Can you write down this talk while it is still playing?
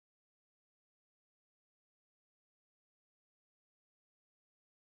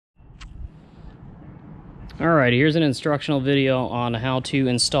Alright, here's an instructional video on how to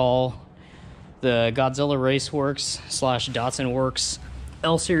install the Godzilla Raceworks / Datsunworks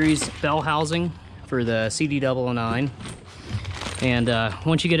L-Series bell housing for the CD009. And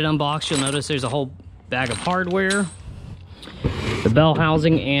once you get it unboxed, you'll notice there's a whole bag of hardware, the bell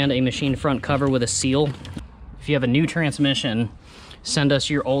housing, and a machine front cover with a seal. If you have a new transmission, send us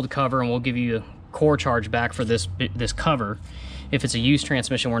your old cover and we'll give you a core charge back for this cover. If it's a used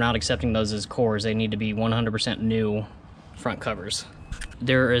transmission, we're not accepting those as cores. They need to be 100% new front covers.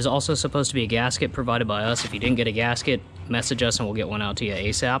 There is also supposed to be a gasket provided by us. If you didn't get a gasket, message us and we'll get one out to you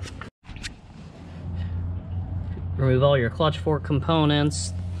ASAP. Remove all your clutch fork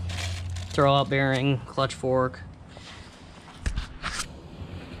components, throw out bearing, clutch fork.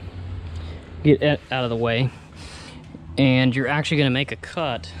 Get it out of the way. And you're actually going to make a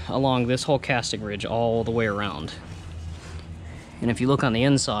cut along this whole casting ridge all the way around. And if you look on the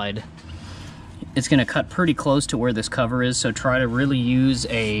inside, it's going to cut pretty close to where this cover is, so try to really use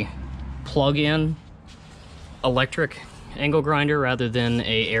a plug-in electric angle grinder rather than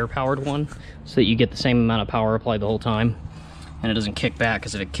a air-powered one, so that you get the same amount of power applied the whole time and it doesn't kick back,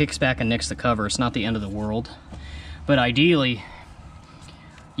 because if it kicks back and nicks the cover, it's not the end of the world. But ideally,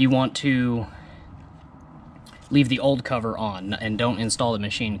 you want to leave the old cover on and don't install the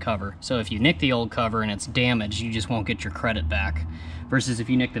machine cover. So if you nick the old cover and it's damaged, you just won't get your credit back. Versus if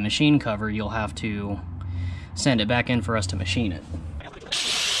you nick the machine cover, you'll have to send it back in for us to machine it.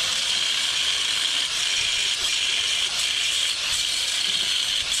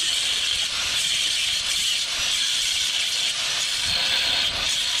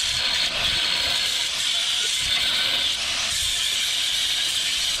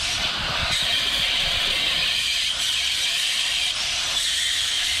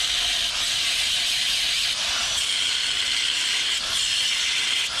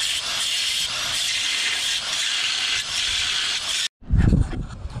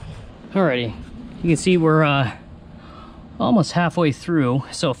 Alrighty, you can see we're almost halfway through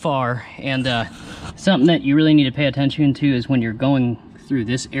so far, and something that you really need to pay attention to is when you're going through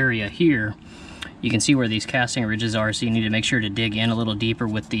this area here, you can see where these casting ridges are, so you need to make sure to dig in a little deeper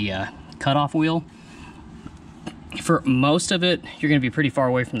with the cutoff wheel. For most of it, you're going to be pretty far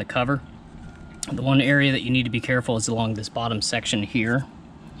away from the cover. The one area that you need to be careful is along this bottom section here.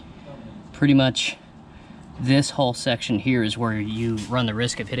 Pretty much this whole section here is where you run the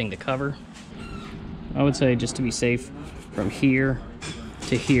risk of hitting the cover. I would say, just to be safe, from here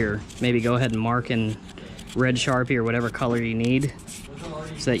to here, maybe go ahead and mark in red Sharpie or whatever color you need,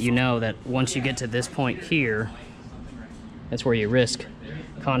 so that you know that once you get to this point here, that's where you risk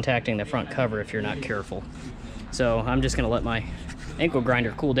contacting the front cover if you're not careful. So I'm just going to let my ankle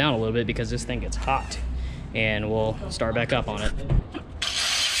grinder cool down a little bit because this thing gets hot, and we'll start back up on it.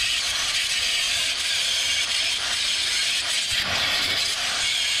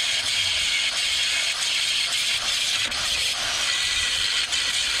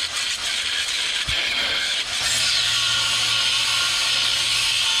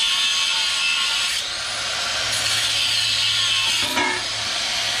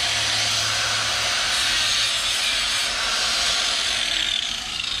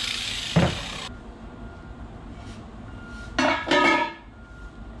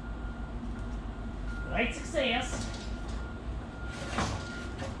 Great success.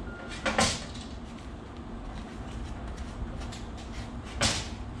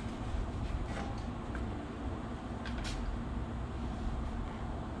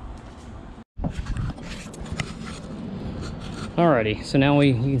 Alrighty, so now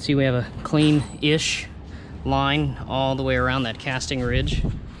you can see we have a clean-ish line all the way around that casting ridge.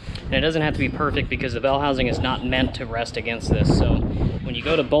 And it doesn't have to be perfect because the bell housing is not meant to rest against this. So when you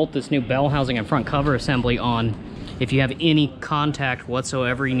go to bolt this new bell housing and front cover assembly on, if you have any contact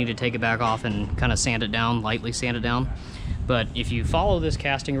whatsoever, you need to take it back off and kind of sand it down, lightly sand it down. But if you follow this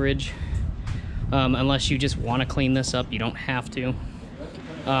casting ridge, unless you just want to clean this up, you don't have to.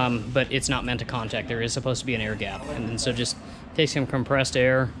 But it's not meant to contact. There is supposed to be an air gap. And then so just take some compressed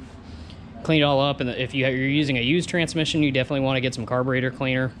air, clean it all up. And if you're using a used transmission, you definitely want to get some carburetor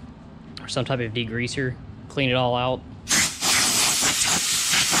cleaner or some type of degreaser. Clean it all out.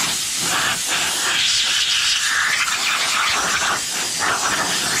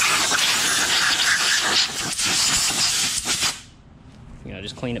 You know,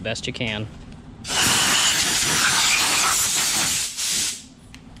 just clean it best you can.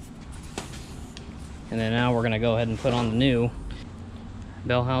 And then now we're going to go ahead and put on the new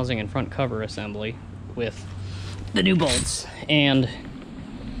bell housing and front cover assembly with the new bolts, and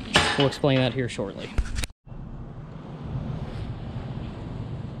we'll explain that here shortly.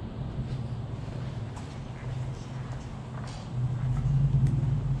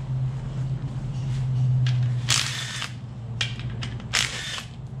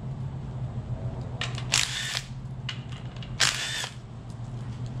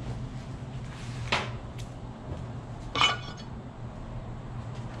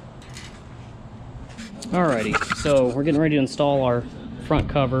 Alrighty, so we're getting ready to install our front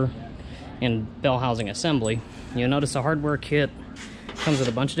cover and bell housing assembly. You'll notice the hardware kit comes with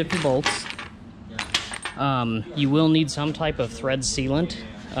a bunch of different bolts. You will need some type of thread sealant,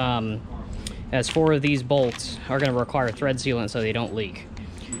 as 4 of these bolts are going to require thread sealant so they don't leak.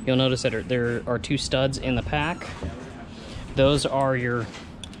 You'll notice that there are 2 studs in the pack. Those are your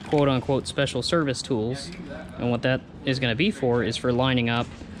quote-unquote special service tools, and what that is going to be for is for lining up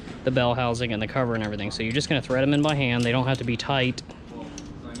the bell housing and the cover and everything. So you're just going to thread them in by hand. They don't have to be tight.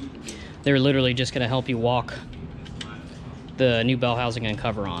 They're literally just going to help you walk the new bell housing and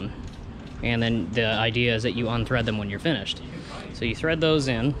cover on. And then the idea is that you unthread them when you're finished. So you thread those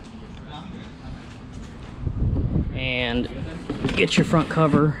in and get your front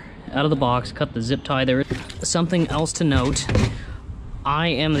cover out of the box, cut the zip tie there. Something else to note, I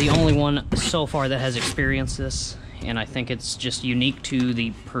am the only one so far that has experienced this, and I think it's just unique to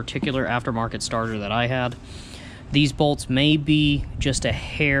the particular aftermarket starter that I had. These bolts may be just a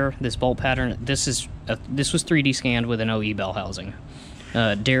hair, this bolt pattern, this was 3D scanned with an OE bell housing.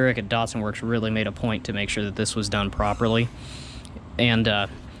 Derek at Datsunworks really made a point to make sure that this was done properly. And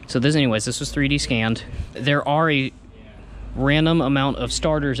so this, anyways, this was 3D scanned. There are a random amount of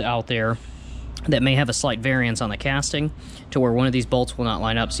starters out there that may have a slight variance on the casting to where one of these bolts will not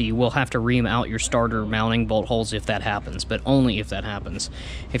line up, so you will have to ream out your starter mounting bolt holes if that happens, but only if that happens.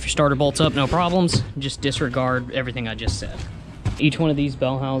 If your starter bolts up, no problems, just disregard everything I just said. Each one of these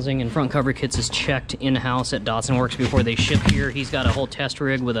bell housing and front cover kits is checked in-house at Datsunworks before they ship here. He's got a whole test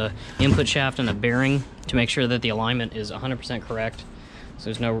rig with a input shaft and a bearing to make sure that the alignment is 100% correct,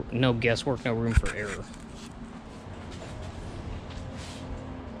 so there's no guesswork, no room for error.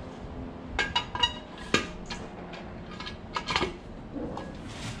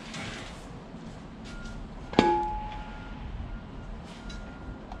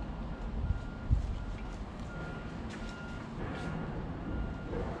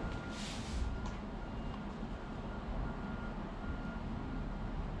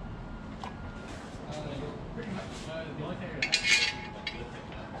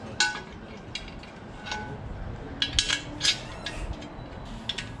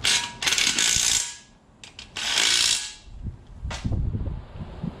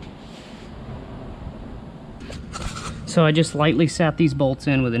 So I just lightly sat these bolts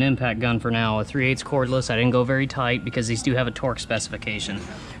in with an impact gun for now, a 3/8 cordless. I didn't go very tight because these do have a torque specification.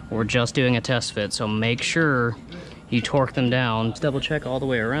 We're just doing a test fit, so make sure you torque them down. Just double check all the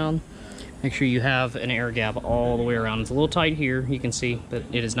way around. Make sure you have an air gap all the way around. It's a little tight here, you can see, but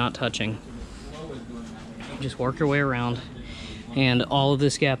it is not touching. Just work your way around, and all of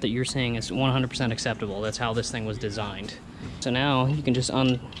this gap that you're seeing is 100% acceptable. That's how this thing was designed. So now you can just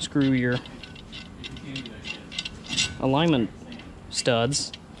unscrew your alignment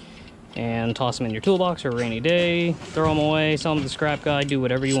studs and toss them in your toolbox for a rainy day, throw them away, sell them to the scrap guy, do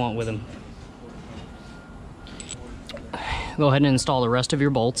whatever you want with them. Go ahead and install the rest of your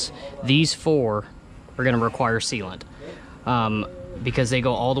bolts. These 4 are going to require sealant because they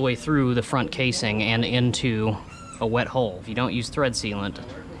go all the way through the front casing and into a wet hole. If you don't use thread sealant,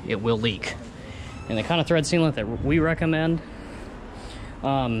 it will leak. And the kind of thread sealant that we recommend,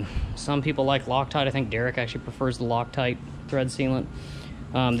 some people like Loctite. I think Derek actually prefers the Loctite thread sealant.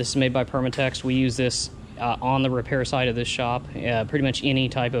 This is made by Permatex. We use this on the repair side of this shop. Pretty much any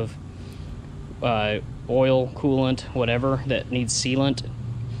type of oil, coolant, whatever that needs sealant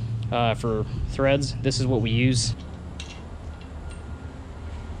for threads, this is what we use.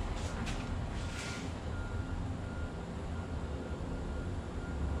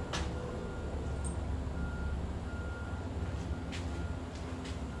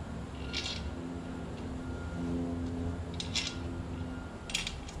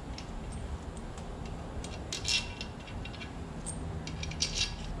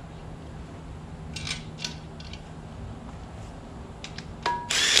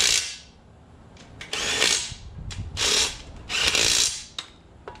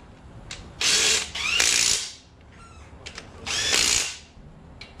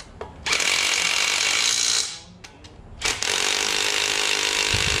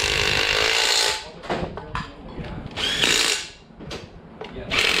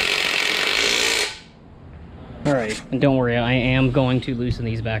 Alright, and don't worry, I am going to loosen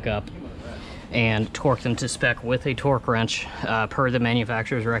these back up and torque them to spec with a torque wrench per the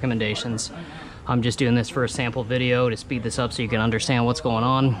manufacturer's recommendations. I'm just doing this for a sample video to speed this up so you can understand what's going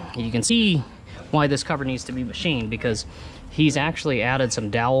on. You can see why this cover needs to be machined, because he's actually added some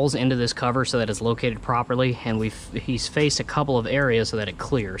dowels into this cover so that it's located properly, and he's faced a couple of areas so that it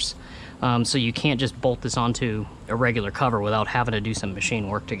clears. So you can't just bolt this onto a regular cover without having to do some machine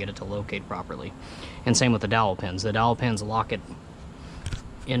work to get it to locate properly. And same with the dowel pins. The dowel pins lock it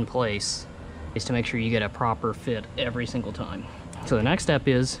in place is to make sure you get a proper fit every single time. So the next step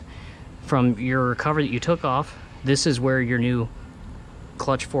is, from your cover that you took off, this is where your new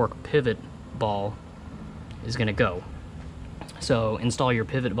clutch fork pivot ball is going to go. So install your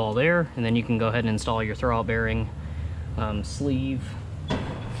pivot ball there, and then you can go ahead and install your throwout bearing, sleeve,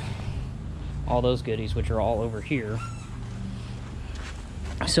 all those goodies, which are all over here.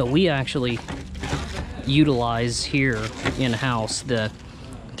 So we actually utilize here in-house the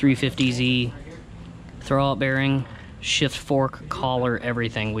 350Z throwout bearing, shift fork, collar,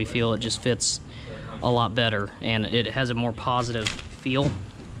 everything. We feel it just fits a lot better, and it has a more positive feel,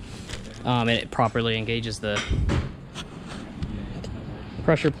 and it properly engages the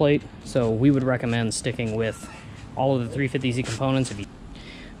pressure plate. So we would recommend sticking with all of the 350Z components.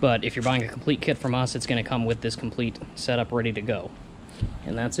 But if you're buying a complete kit from us, it's going to come with this complete setup ready to go.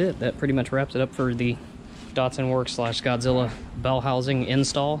 And that's it. That pretty much wraps it up for the Datsunworks / Godzilla Bellhousing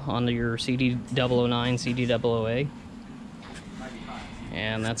install onto your CD009 CD008.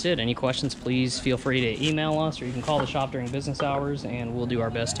 And that's it. Any questions, please feel free to email us, or you can call the shop during business hours, and we'll do our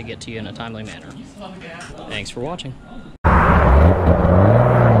best to get to you in a timely manner. Thanks for watching.